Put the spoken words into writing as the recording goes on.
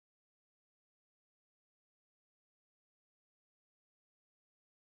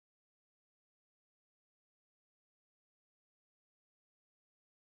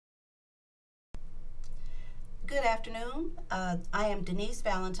Good afternoon. I am Denise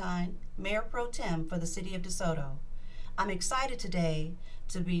Valentine, Mayor Pro Tem for the City of DeSoto. I'm excited today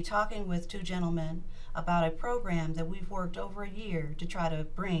to be talking with two gentlemen about a program that we've worked over a year to try to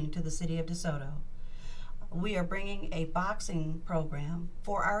bring to the City of DeSoto. We are bringing a boxing program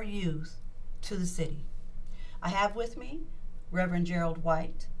for our youth to the city. I have with me Reverend Gerald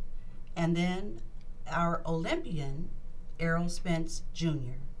White and then our Olympian, Errol Spence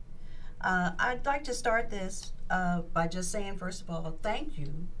Jr. I'd like to start this by just saying, first of all, thank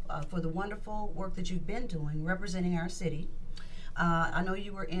you for the wonderful work that you've been doing representing our city. I know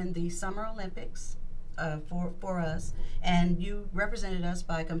you were in the Summer Olympics for us, and you represented us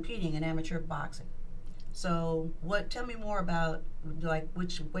by competing in amateur boxing. So, tell me more about like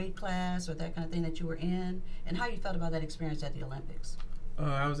which weight class or that kind of thing that you were in, and how you felt about that experience at the Olympics.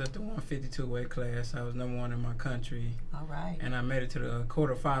 I was at the 152 weight class. I was #1 in my country. All right. And I made it to the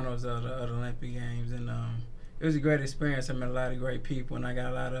quarterfinals of the Olympic Games. And it was a great experience. I met a lot of great people, and I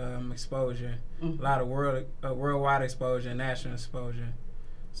got a lot of exposure, a lot of worldwide exposure and national exposure.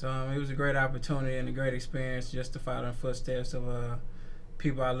 So it was a great opportunity and a great experience just to follow in the footsteps of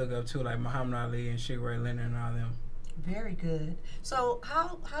people I look up to, like Muhammad Ali and Sugar Ray Leonard and all them. Very good. So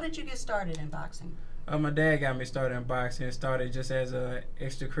how did you get started in boxing? My dad got me started in boxing. It started just as a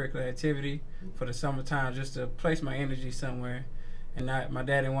extracurricular activity for the summertime, just to place my energy somewhere. And my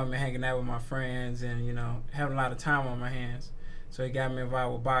dad didn't want me hanging out with my friends and, having a lot of time on my hands. So he got me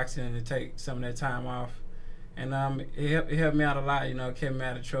involved with boxing to take some of that time off. And it helped me out a lot, kept me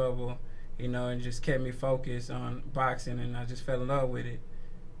out of trouble, and just kept me focused on boxing. And I just fell in love with it.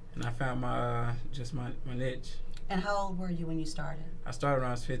 And I found my niche. And how old were you when you started? I started when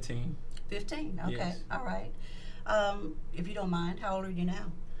I was 15. 15, okay, Yes. All right. If you don't mind, how old are you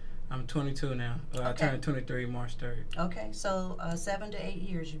now? I'm 22 now. I Okay. turned 23 March 3rd. Okay, so 7 to 8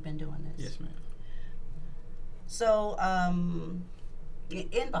 years you've been doing this. Yes, ma'am. So,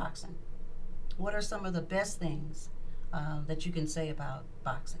 in boxing, what are some of the best things that you can say about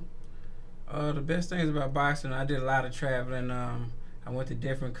boxing? The best things about boxing, I did a lot of traveling. I went to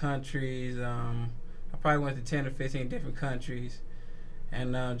different countries. I probably went to 10 or 15 different countries.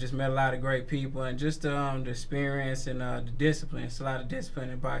 And just met a lot of great people, and just the experience and the discipline. It's a lot of discipline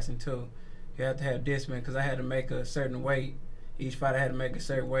in boxing too. You have to have discipline because I had to make a certain weight. Each fighter had to make a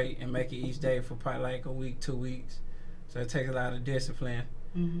certain weight and make it each day for probably like a week, 2 weeks. So it takes a lot of discipline.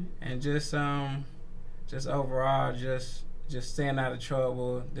 And just overall, just staying out of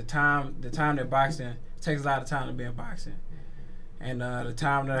trouble. The time that boxing, it takes a lot of time to be in boxing. And the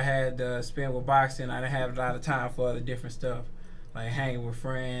time that I had to spend with boxing, I didn't have a lot of time for other different stuff, like hanging with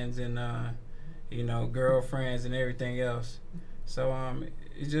friends and girlfriends and everything else. So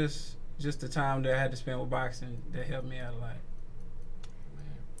it's just the time that I had to spend with boxing that helped me out a lot.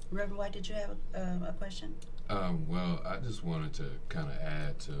 Reverend White, did you have a question? Well, I just wanted to kind of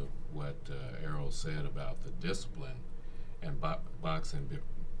add to what Errol said about the discipline and boxing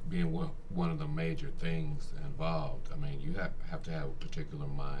being one of the major things involved. I mean, you have to have a particular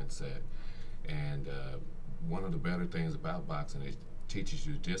mindset, and one of the better things about boxing is it teaches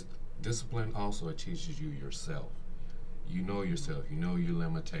you discipline. Also, it teaches you yourself. You know yourself. You know your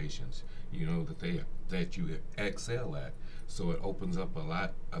limitations. You know that you excel at. So it opens up a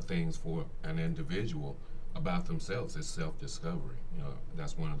lot of things for an individual about themselves. It's self-discovery.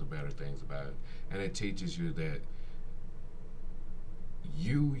 That's one of the better things about it. And it teaches you that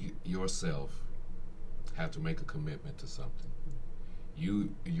you yourself have to make a commitment to something.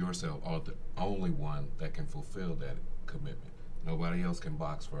 You yourself are the only one that can fulfill that commitment. Nobody else can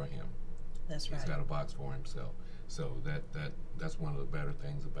box for him. That's right. He's got to box for himself. So that's one of the better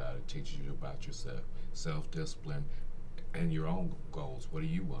things about it. It teaches you about yourself, self-discipline, and your own goals. What do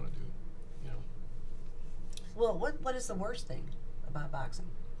you want to do? Well, what is the worst thing about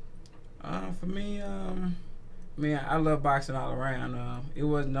boxing? For me, I love boxing all around. It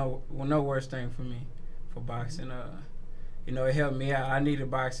was no worst thing for me for boxing. It helped me out. I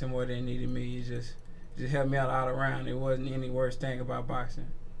needed boxing more than it needed me. It just helped me out all around. It wasn't any worst thing about boxing.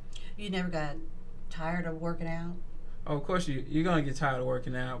 You never got tired of working out? Oh, of course you're gonna get tired of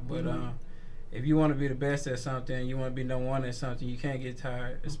working out, but if you want to be the best at something, you want to be #1 at something, you can't get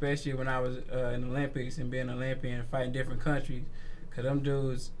tired. Especially when I was in the Olympics and being an Olympian and fighting different countries, cause them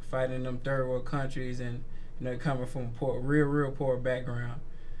dudes fighting in them third world countries and coming from a real poor background.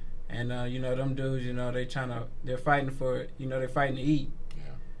 And them dudes, they're fighting for, they're fighting to eat. Yeah.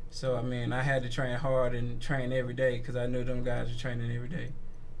 So I had to train hard and train every day because I knew them guys were training every day.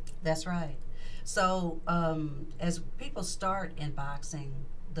 That's right. So as people start in boxing,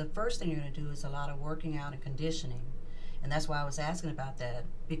 the first thing you're going to do is a lot of working out and conditioning, and that's why I was asking about that,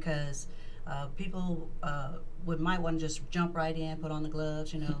 because People might want to just jump right in, put on the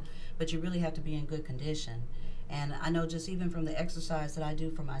gloves, but you really have to be in good condition. And I know just even from the exercise that I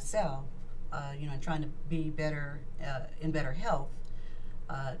do for myself, and trying to be better, in better health,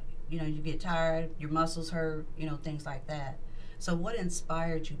 you get tired, your muscles hurt, things like that. So what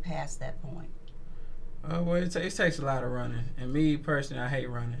inspired you past that point? Well, it takes a lot of running. And me personally, I hate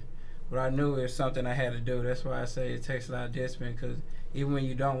running. But I knew it was something I had to do. That's why I say it takes a lot of discipline, because even when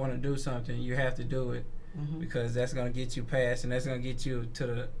you don't want to do something, you have to do it, because that's going to get you past, and that's going to get you to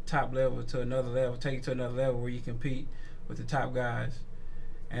the top level, to another level, take you to another level where you compete with the top guys.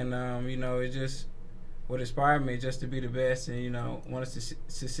 And, it just, what inspired me just to be the best and, want us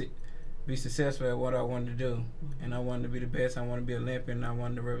to be successful at what I wanted to do. And I wanted to be the best. I wanted to be Olympian, and I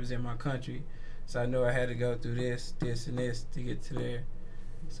wanted to represent my country. So I knew I had to go through this, and this to get to there.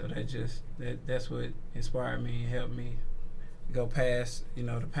 So that's what inspired me and helped me go past,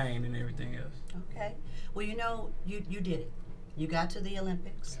 the pain and everything else. Okay. Well, you did it. You got to the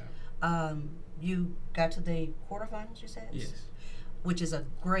Olympics. Yeah. You got to the quarterfinals, you said? Yes. Which is a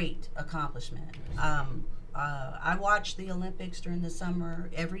great accomplishment. I watched the Olympics during the summer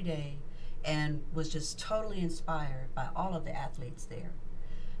every day and was just totally inspired by all of the athletes there.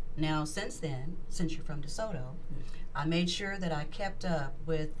 Now, since you're from DeSoto, I made sure that I kept up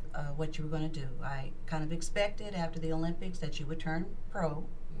with what you were going to do. I kind of expected after the Olympics that you would turn pro,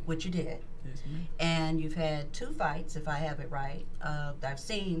 which you did. Yes, ma'am. And you've had 2 fights, if I have it right. I've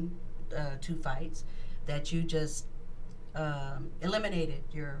seen 2 fights that you just eliminated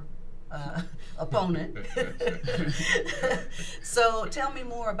your opponent. So tell me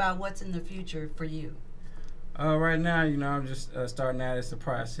more about what's in the future for you. Right now, I'm just starting out. It's a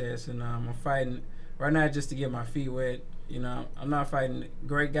process, and I'm fighting right now just to get my feet wet. I'm not fighting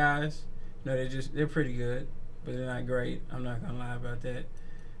great guys. They're pretty good, but they're not great. I'm not gonna lie about that.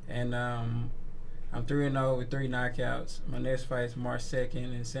 And I'm 3-0 with 3 knockouts. My next fight is March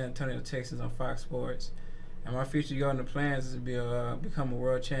 2nd in San Antonio, Texas, on Fox Sports. And my future going to plans is to become a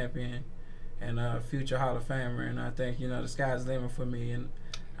world champion and a future Hall of Famer. And I think the sky's the limit for me. And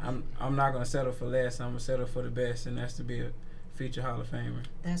I'm not going to settle for less. I'm going to settle for the best, and that's to be a future Hall of Famer.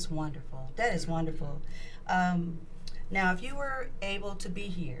 That's wonderful. That is wonderful. Now, if you were able to be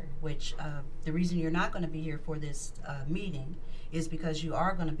here, which the reason you're not going to be here for this meeting is because you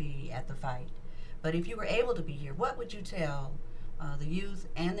are going to be at the fight. But if you were able to be here, what would you tell the youth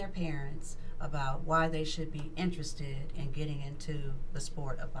and their parents about why they should be interested in getting into the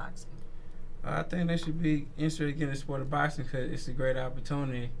sport of boxing? I think they should be interested in getting the sport of boxing because it's a great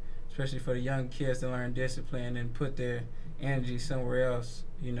opportunity, especially for the young kids to learn discipline and put their energy somewhere else,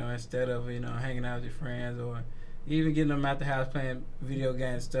 instead of, hanging out with your friends or even getting them out the house playing video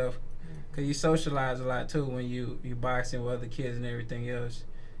game stuff. Because you socialize a lot, too, when you boxing with other kids and everything else.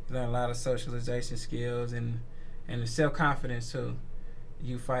 You learn a lot of socialization skills and the self-confidence, too.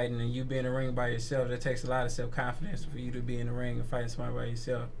 You fighting and you be in the ring by yourself, that takes a lot of self-confidence for you to be in the ring and fighting somebody by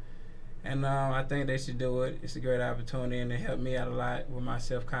yourself. And I think they should do it. It's a great opportunity, and it helped me out a lot with my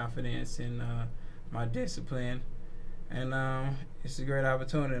self-confidence and my discipline. And it's a great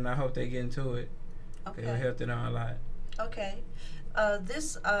opportunity, and I hope they get into it. Okay. It'll help them out a lot. Okay.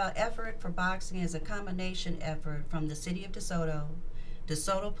 This effort for boxing is a combination effort from the City of DeSoto,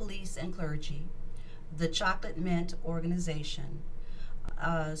 DeSoto Police and Clergy, the Chocolate Mint Organization,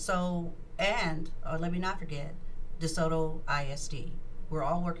 let me not forget, DeSoto ISD. We're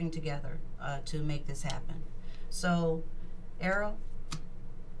all working together to make this happen. So, Errol,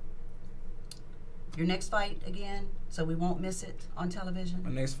 your next fight again, so we won't miss it on television?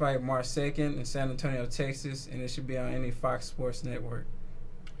 My next fight, March 2nd in San Antonio, Texas, and it should be on any Fox Sports Network.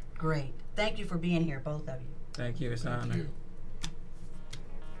 Great. Thank you for being here, both of you. Thank you. It's an honor. Thank you.